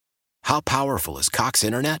How powerful is Cox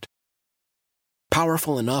Internet?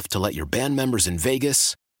 Powerful enough to let your band members in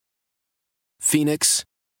Vegas, Phoenix,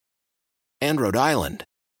 and Rhode Island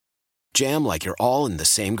jam like you're all in the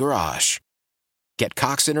same garage. Get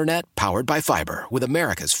Cox Internet powered by fiber with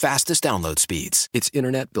America's fastest download speeds. It's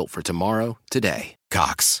internet built for tomorrow, today.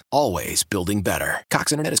 Cox, always building better.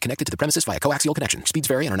 Cox Internet is connected to the premises via coaxial connection. Speeds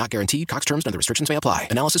vary and are not guaranteed. Cox terms and other restrictions may apply.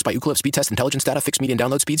 Analysis by Ookla Speed Test Intelligence Data. Fixed median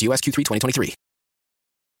download speeds. US Q3 2023.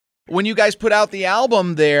 When you guys put out the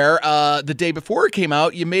album there, the day before it came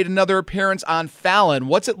out, you made another appearance on Fallon.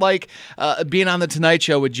 What's it like being on The Tonight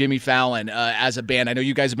Show with Jimmy Fallon as a band? I know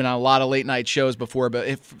you guys have been on a lot of late night shows before,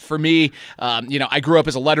 but for me, I grew up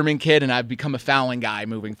as a Letterman kid, and I've become a Fallon guy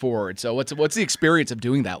moving forward. So what's the experience of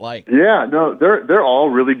doing that like? Yeah, no, they're all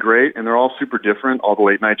really great, and they're all super different, all the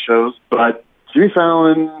late night shows. But Jimmy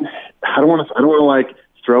Fallon, I don't want to like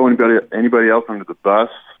throw anybody else under the bus,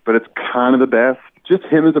 but it's kind of the best. Just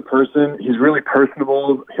him as a person, he's really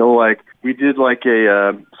personable. We did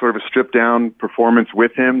a sort of a stripped down performance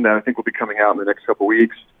with him that I think will be coming out in the next couple of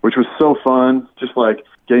weeks, which was so fun. Just like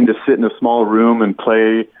getting to sit in a small room and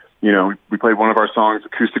play, we played one of our songs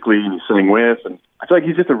acoustically and he sang with, and I feel like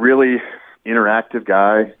he's just a really interactive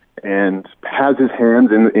guy and has his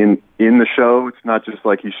hands in the show. It's not just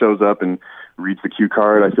like he shows up and reads the cue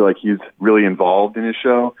card. I feel like he's really involved in his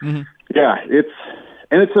show. Mm-hmm. Yeah, it's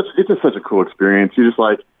just such a cool experience. You just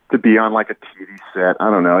like to be on like a TV set. I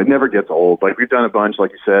don't know. It never gets old. Like we've done a bunch,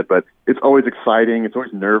 like you said, but it's always exciting. It's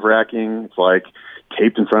always nerve-wracking. It's like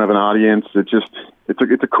taped in front of an audience. It's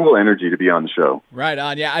a cool energy to be on the show. Right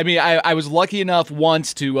on. Yeah. I mean, I was lucky enough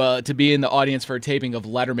once to be in the audience for a taping of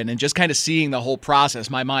Letterman, and just kind of seeing the whole process,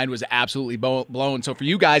 my mind was absolutely blown. So for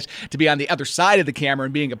you guys to be on the other side of the camera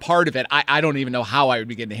and being a part of it, I don't even know how I would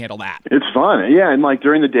begin to handle that. It's fun. Yeah. And like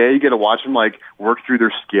during the day, you get to watch them like work through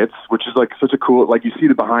their skits, which is like such a cool, like you see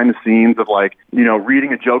the behind the scenes of like,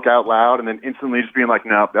 reading a joke out loud and then instantly just being like,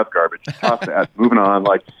 no, that's garbage. Toss that. Moving on.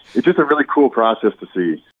 Like, it's just a really cool process to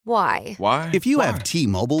see. Why? If you have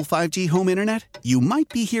T-Mobile 5G home internet, you might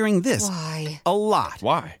be hearing this a lot.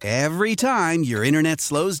 Why? Every time your internet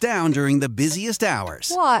slows down during the busiest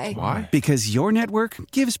hours. Why? Because your network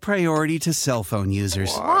gives priority to cell phone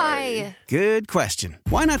users. Why? Good question.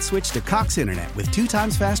 Why not switch to Cox Internet with 2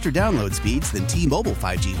 times faster download speeds than T-Mobile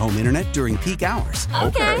 5G home internet during peak hours?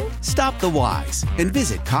 Okay. Stop the whys and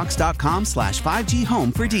visit cox.com/5G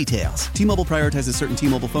home for details. T-Mobile prioritizes certain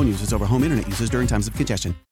T-Mobile phone users over home internet users during times of congestion.